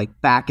myself, but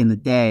like back in the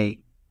day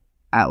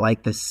at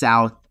like the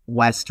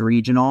Southwest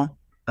Regional,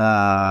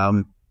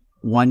 1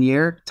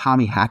 year,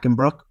 Tommy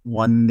Hackenbrook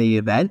won the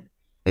event,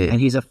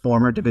 and he's a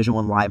former Division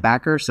I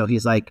linebacker, so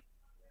he's like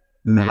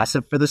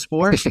massive for the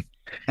sport.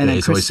 And then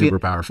he's always super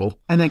powerful.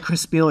 And then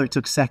Chris Spieler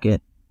took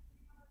second.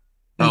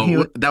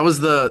 That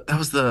was the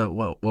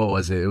what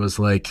was it? It was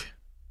like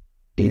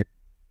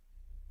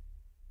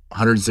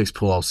 106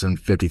 pull-ups and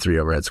 53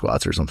 overhead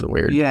squats or something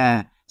weird.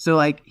 Yeah. So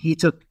like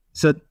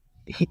not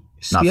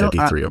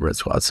 53 overhead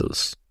squats. It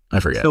was, I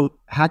forget. So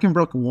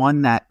Hackenbrook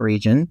won that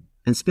region,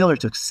 and Spieler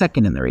took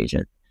second in the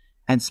region.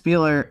 And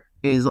Spieler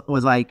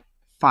was like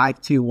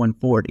 5'2",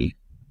 140.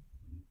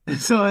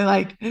 So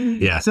like,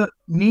 so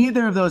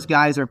neither of those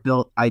guys are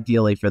built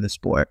ideally for the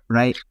sport,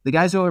 right? The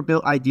guys who are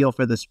built ideal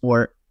for the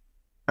sport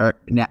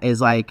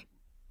is like,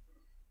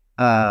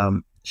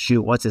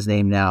 what's his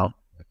name now?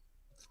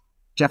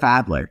 Jeff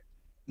Adler.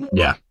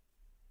 Yeah.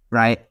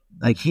 Right?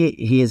 Like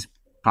he is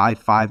probably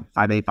 5'8",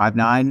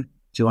 5'9",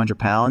 200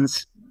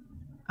 pounds.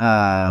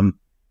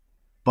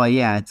 But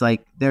yeah, it's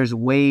like there's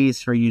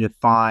ways for you to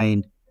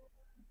find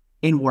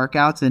in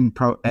workouts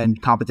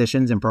and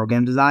competitions and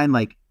program design,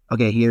 like,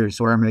 okay, here's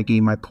where I'm going to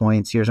gain my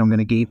points. Here's how I'm going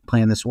to game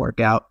plan this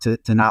workout to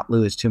not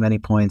lose too many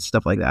points,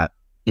 stuff like that.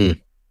 Yeah,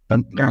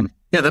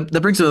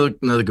 that brings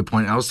another good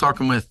point. I was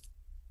talking with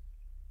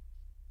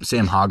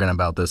Sam Hagen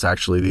about this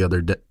actually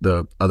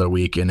the other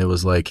week, and it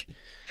was like,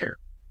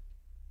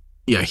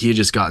 he had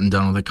just gotten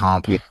done with a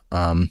comp,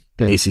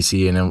 ACC,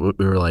 and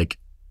we were like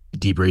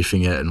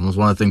debriefing it, and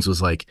one of the things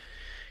was like,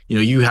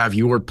 you have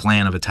your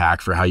plan of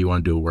attack for how you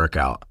want to do a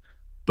workout,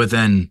 but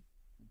then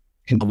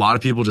a lot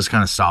of people just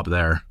kind of stop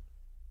there.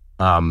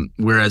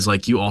 Whereas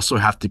like you also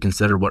have to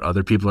consider what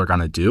other people are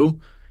going to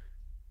do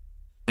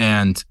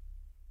and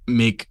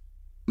make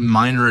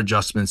minor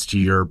adjustments to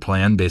your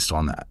plan based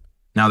on that.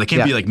 Now they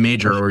can't be like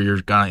major or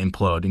you're going to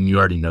implode, and you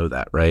already know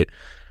that, right?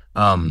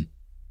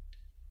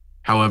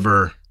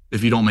 However,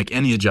 if you don't make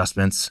any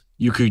adjustments,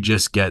 you could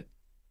just get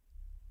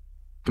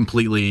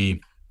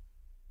completely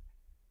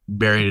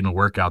buried in a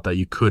workout that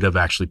you could have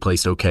actually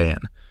placed okay in,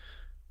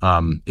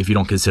 if you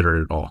don't consider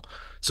it at all.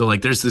 So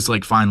like there's this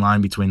like fine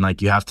line between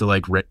like you have to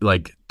like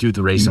do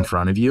the race in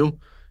front of you,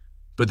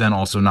 but then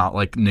also not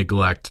like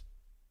neglect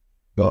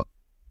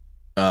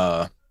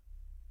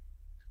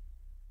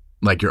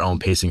like your own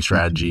pacing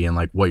strategy and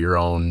like what your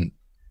own,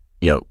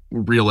 you know,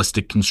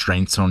 realistic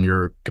constraints on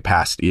your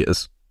capacity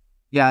is.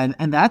 Yeah,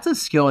 and that's a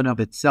skill in of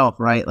itself,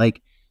 right?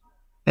 Like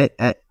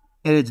at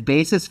its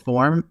basest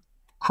form,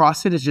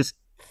 CrossFit is just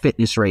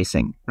fitness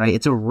racing, right?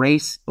 It's a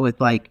race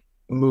with like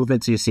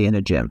movements you see in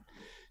a gym.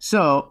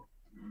 So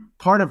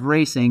part of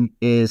racing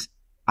is,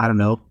 I don't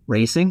know,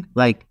 racing.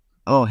 Like,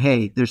 oh,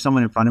 hey, there's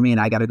someone in front of me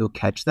and I got to go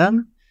catch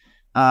them.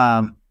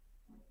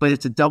 But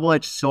it's a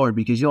double-edged sword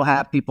because you'll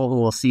have people who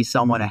will see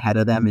someone ahead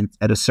of them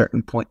at a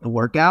certain point in the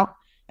workout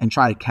and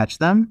try to catch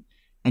them.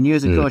 And you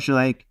as a coach, you're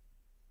like,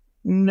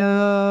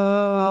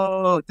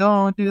 no,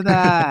 don't do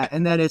that.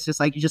 And then it's just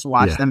like, you just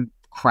watch them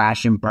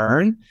crash and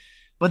burn.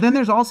 But then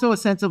there's also a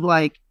sense of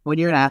like, when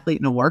you're an athlete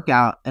in a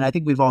workout, and I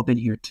think we've all been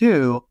here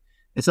too,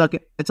 it's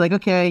like,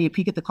 okay, you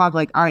peek at the clock,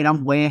 like, all right,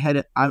 I'm way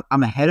ahead.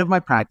 I'm ahead of my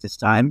practice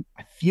time.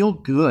 I feel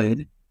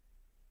good.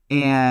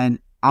 And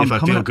if I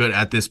feel good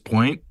at this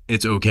point,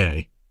 it's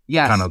okay.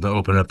 Yes. Kind of to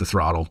open up the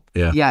throttle.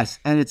 Yeah. Yes.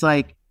 And it's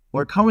like,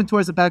 we're coming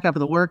towards the back half of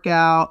the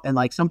workout. And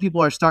like some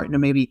people are starting to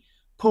maybe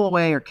pull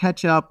away or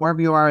catch up wherever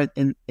you are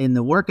in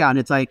the workout. And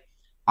it's like,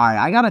 all right,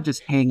 I got to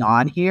just hang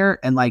on here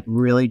and like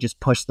really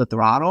just push the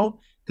throttle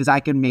because I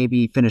can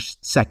maybe finish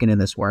second in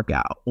this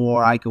workout,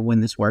 or I could win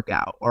this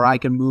workout, or I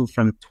can move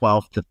from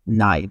 12th to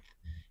 9th,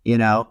 you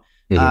know?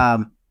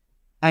 Mm-hmm.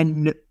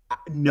 And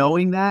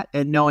knowing that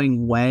and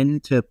knowing when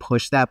to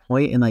push that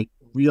point and like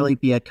really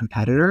be a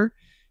competitor,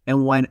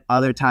 and when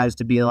other times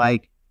to be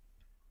like,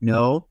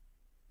 no,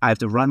 I have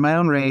to run my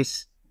own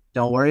race.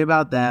 Don't worry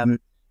about them.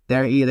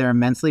 They're either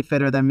immensely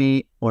fitter than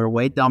me or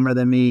way dumber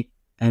than me,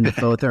 and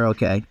both are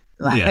okay.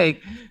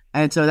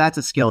 And so that's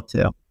a skill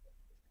too.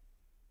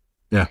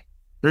 Yeah,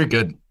 very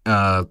good.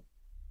 I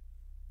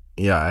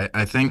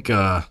think.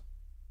 I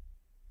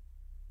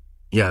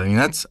mean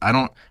that's I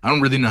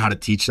don't really know how to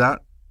teach that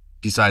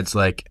besides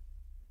like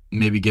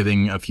maybe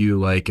giving a few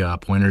like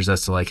pointers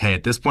as to like, hey,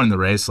 at this point in the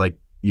race, like,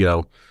 you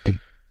know,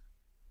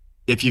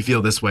 if you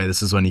feel this way,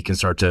 this is when you can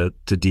start to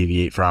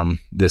deviate from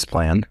this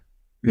plan,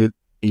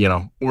 you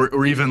know,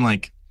 or even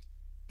like,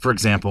 for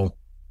example,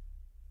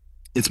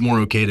 it's more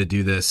okay to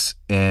do this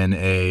in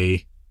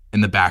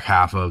the back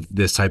half of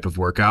this type of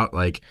workout.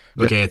 Like,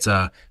 okay, it's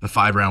a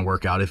 5-round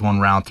workout. If on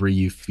round 3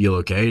 you feel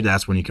okay,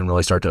 that's when you can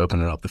really start to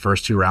open it up. The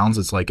first 2 rounds,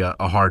 it's like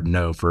a hard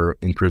no for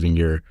improving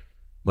your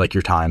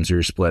times or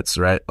your splits,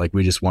 right? Like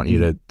we just want you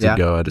to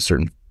go at a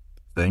certain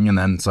thing. And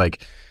then it's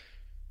like,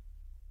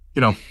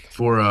 you know,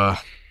 for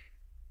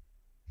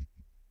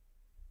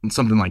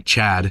something like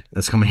Chad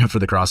that's coming up for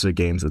the CrossFit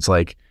Games, it's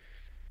like,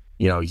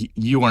 you know,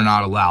 you are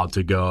not allowed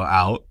to go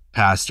out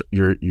past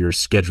your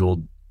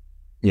scheduled,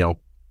 you know,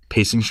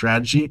 pacing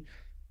strategy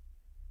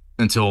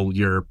until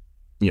you're,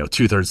 you know,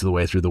 2/3 of the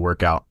way through the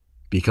workout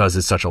because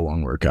it's such a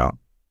long workout.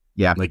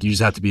 Yeah. Like you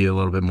just have to be a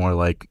little bit more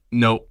like,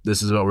 nope,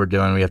 this is what we're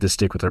doing. We have to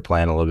stick with our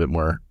plan a little bit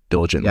more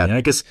diligently. Yeah. And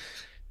I guess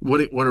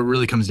what it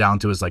really comes down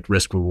to is like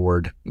risk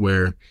reward,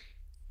 where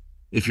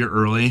if you're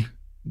early,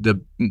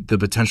 the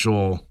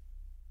potential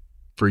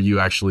for you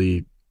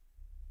actually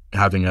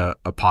having a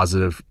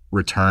positive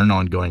return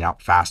on going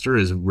out faster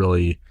is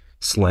really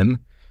slim.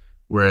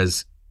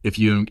 Whereas if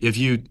you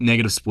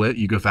negative split,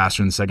 you go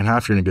faster in the second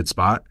half, you're in a good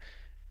spot.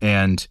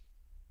 And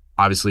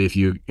obviously if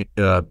you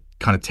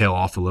kind of tail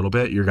off a little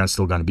bit, you're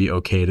still going to be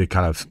okay to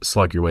kind of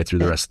slug your way through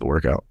the rest of the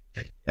workout.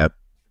 Yep.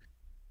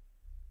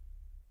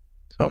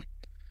 So,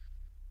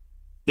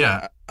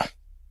 yeah.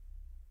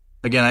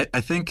 Again,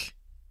 I think,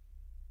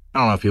 I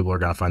don't know if people are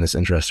going to find this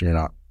interesting or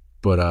not,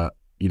 but,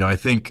 you know, I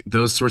think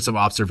those sorts of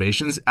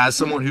observations, as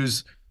someone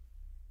who's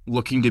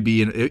looking to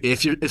be,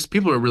 if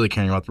people are really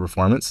caring about the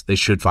performance, they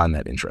should find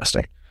that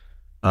interesting.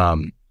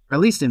 Or at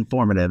least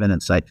informative and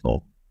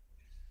insightful.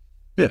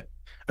 Yeah.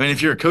 I mean,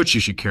 if you're a coach, you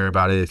should care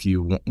about it if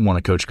you want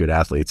to coach good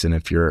athletes. And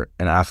if you're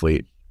an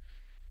athlete,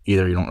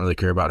 either you don't really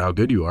care about how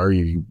good you are,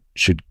 you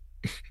should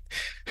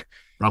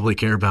probably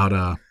care about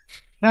all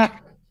right,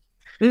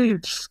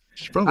 let's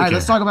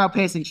talk about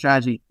pacing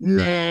strategy.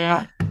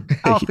 Yeah,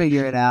 I'll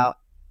figure it out.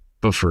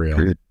 But for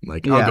real,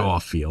 like I'll go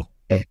off feel.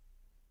 All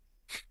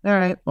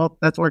right, well,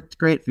 that's worked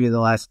great for you the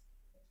last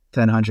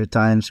 100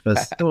 times,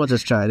 but we'll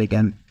just try it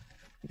again.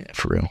 Yeah,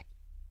 for real.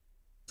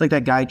 It's like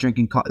that guy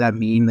drinking that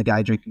meme, the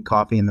guy drinking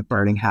coffee in the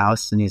burning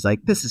house, and he's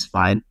like, "This is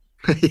fine."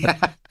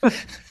 Yeah.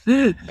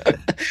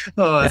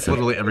 That's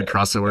literally every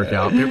CrossFit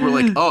workout. People were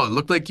like, "Oh, it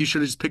looked like you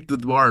should have just picked the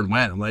bar and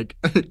went." I'm like,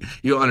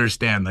 you'll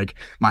understand. Like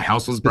my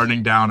house was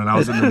burning down, and I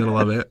was in the middle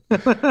of it.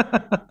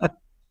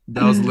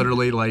 That was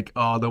literally like,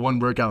 the one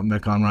workout in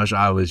MetCon Rush.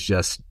 I was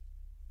just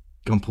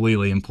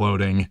completely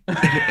imploding.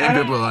 And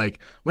people were like,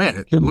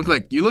 man, it looked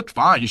like you looked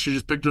fine. You should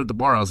have just picked it up the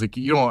bar. I was like,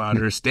 you don't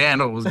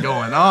understand what was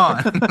going on.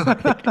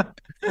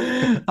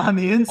 On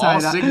the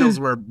inside, all signals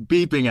were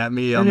beeping at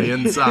me on the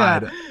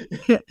inside.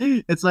 Yeah.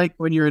 It's like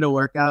when you're in a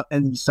workout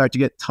and you start to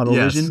get tunnel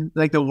vision,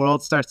 like the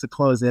world starts to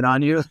close in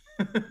on you.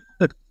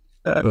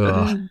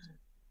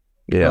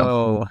 Yeah.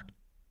 Oh.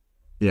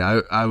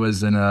 Yeah, I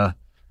was in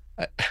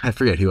I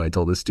forget who I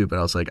told this to, but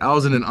I was like, I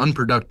was in an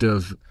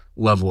unproductive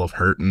level of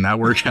hurt in that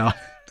workout.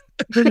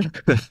 That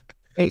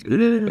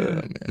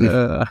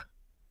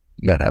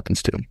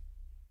happens too.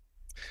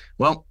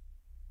 Well,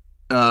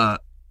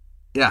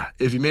 yeah,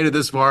 if you made it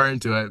this far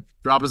into it,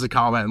 drop us a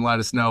comment and let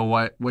us know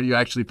what you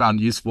actually found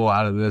useful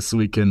out of this so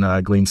we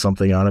can glean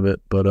something out of it.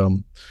 But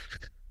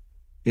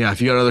yeah,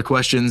 if you got other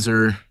questions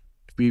or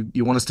if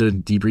you want us to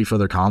debrief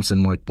other comps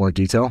in like more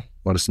detail,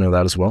 let us know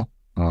that as well.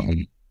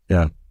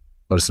 Yeah,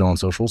 let us know on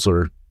socials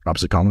or drop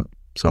us a comment.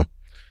 So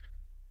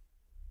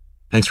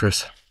thanks,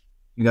 Chris.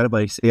 You got it,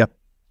 buddy. See ya.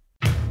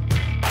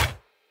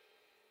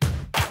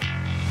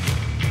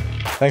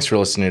 Thanks for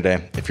listening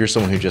today. If you're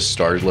someone who just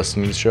started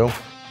listening to the show,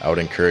 I would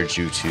encourage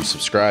you to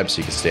subscribe so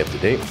you can stay up to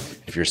date.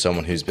 If you're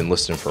someone who's been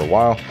listening for a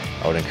while,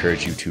 I would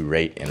encourage you to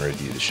rate and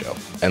review the show.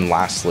 And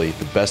lastly,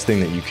 the best thing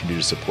that you can do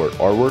to support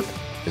our work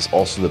is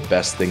also the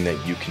best thing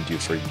that you can do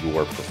for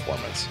your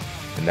performance.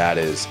 And that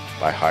is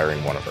by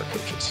hiring one of our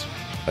coaches.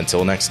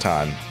 Until next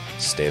time,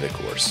 stay the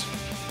course.